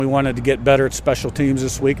We wanted to get better at special teams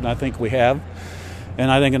this week, and I think we have. And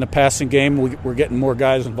I think in the passing game, we're getting more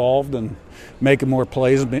guys involved and making more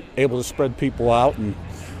plays and being able to spread people out. And,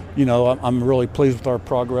 I'm really pleased with our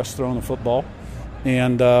progress throwing the football.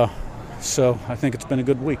 And so I think it's been a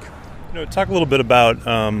good week. Talk a little bit about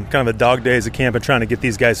kind of the dog days of camp and trying to get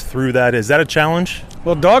these guys through that. Is that a challenge?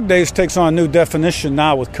 Well, dog days takes on a new definition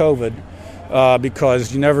now with COVID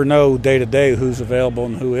because you never know day to day who's available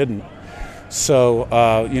and who isn't. So,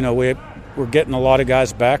 we're getting a lot of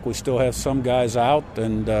guys back. We still have some guys out.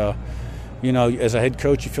 And, as a head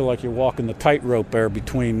coach, you feel like you're walking the tightrope there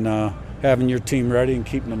between having your team ready and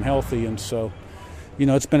keeping them healthy. And so,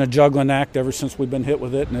 it's been a juggling act ever since we've been hit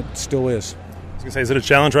with it, and it still is. I was going to say, is it a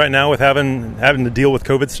challenge right now with having to deal with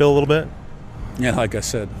COVID still a little bit? Yeah, like I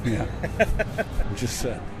said, yeah. Just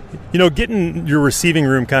said. Getting your receiving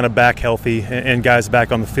room kind of back healthy and guys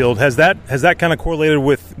back on the field, has that kind of correlated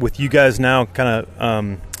with you guys now kind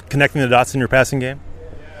of connecting the dots in your passing game?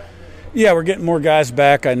 Yeah, we're getting more guys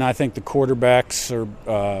back, and I think the quarterbacks are,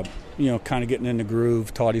 kind of getting in the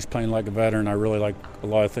groove. Toddy's playing like a veteran. I really like a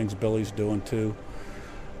lot of things Billy's doing too.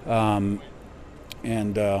 Of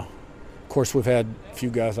course, we've had a few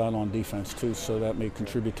guys out on defense too, so that may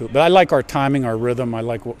contribute to it. But I like our timing, our rhythm. I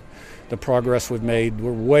like the progress we've made.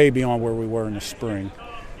 We're way beyond where we were in the spring.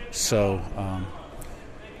 So,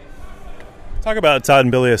 talk about Todd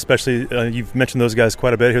and Billy, especially. You've mentioned those guys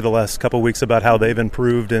quite a bit here the last couple of weeks about how they've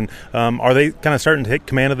improved, and are they kind of starting to take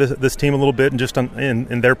command of this team a little bit and just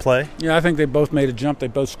in their play? Yeah, I think they both made a jump. They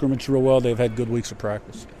both scrimmaged real well. They've had good weeks of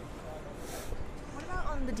practice.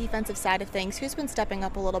 The defensive side of things, who's been stepping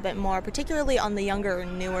up a little bit more, particularly on the younger,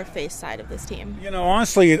 newer face side of this team?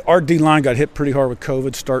 Honestly, our D-line got hit pretty hard with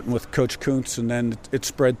COVID, starting with Coach Kuntz, and then it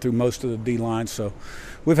spread through most of the D-line. So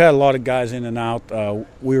we've had a lot of guys in and out.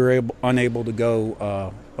 We were unable to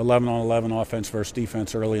go 11-on-11 offense versus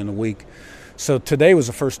defense early in the week. So today was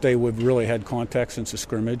the first day we've really had contact since the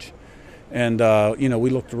scrimmage. And, we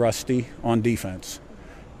looked rusty on defense.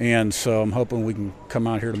 And so I'm hoping we can come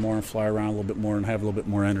out here tomorrow and fly around a little bit more and have a little bit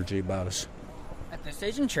more energy about us. At this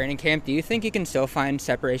stage in training camp, do you think you can still find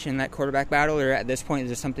separation in that quarterback battle, or at this point is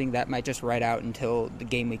this something that might just ride out until the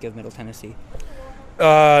game week of Middle Tennessee?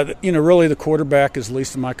 Really the quarterback is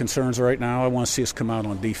least of my concerns right now. I want to see us come out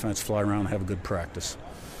on defense, fly around, and have a good practice.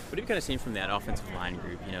 What have you kind of seen from that offensive line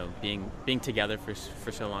group, being together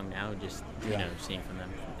for so long now, just, seeing from them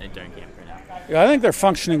during camp right now? Yeah, I think they're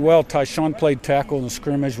functioning well. Tyshawn played tackle in the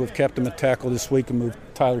scrimmage. We've kept him at tackle this week and moved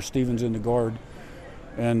Tyler Stevens into guard.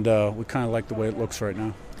 And we kind of like the way it looks right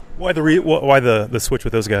now. Why the switch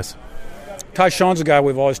with those guys? Tyshawn's a guy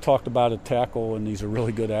we've always talked about at tackle, and he's a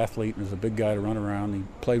really good athlete and he's a big guy to run around. He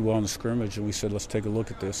played well in the scrimmage, and we said, let's take a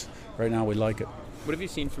look at this. Right now we like it. What have you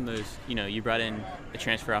seen from those, you brought in a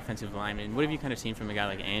transfer offensive lineman. What have you kind of seen from a guy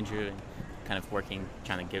like Andrew and kind of working,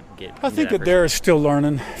 trying to get I think that Adair is still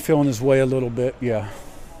learning, feeling his way a little bit, yeah.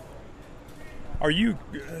 Are you,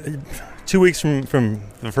 2 weeks from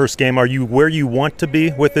the first game, are you where you want to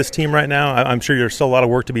be with this team right now? I'm sure there's still a lot of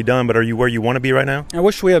work to be done, but are you where you want to be right now? I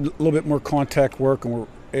wish we had a little bit more contact work and we're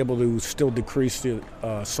able to still decrease the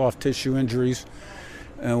soft tissue injuries.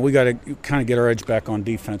 And we got to kind of get our edge back on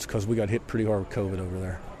defense because we got hit pretty hard with COVID over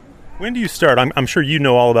there. When do you start? I'm sure you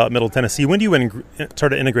know all about Middle Tennessee. When do you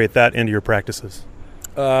start to integrate that into your practices?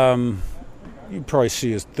 You probably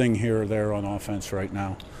see a thing here or there on offense right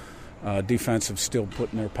now. Defensive still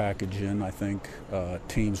putting their package in, I think.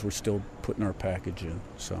 Teams were still putting our package in.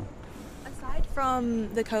 So, aside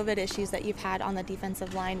from the COVID issues that you've had on the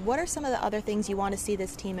defensive line, what are some of the other things you want to see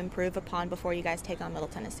this team improve upon before you guys take on Middle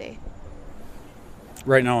Tennessee?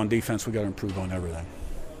 Right now on defense, we got to improve on everything.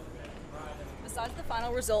 Besides the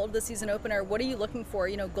final result of the season opener, what are you looking for,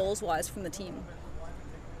 goals-wise from the team?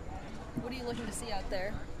 What are you looking to see out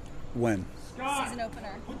there? When? Season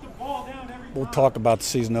opener. We'll talk about the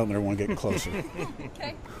season opener when we get closer.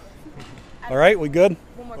 Okay. All right, we good?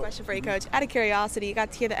 One more question for you, Coach. Out of curiosity, you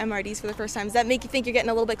got to hear the MRDs for the first time. Does that make you think you're getting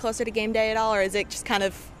a little bit closer to game day at all, or is it just kind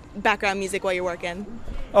of background music while you're working?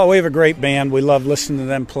 Oh, we have a great band. We love listening to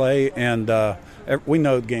them play, and we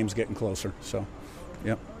know the game's getting closer. So,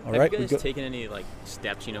 yep. All right. Have you guys taken any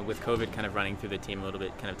steps, with COVID kind of running through the team a little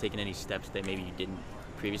bit, kind of taken any steps that maybe you didn't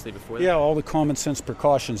previously before that? Yeah, all the common sense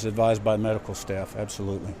precautions advised by medical staff.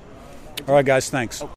 Absolutely. All right, guys, thanks.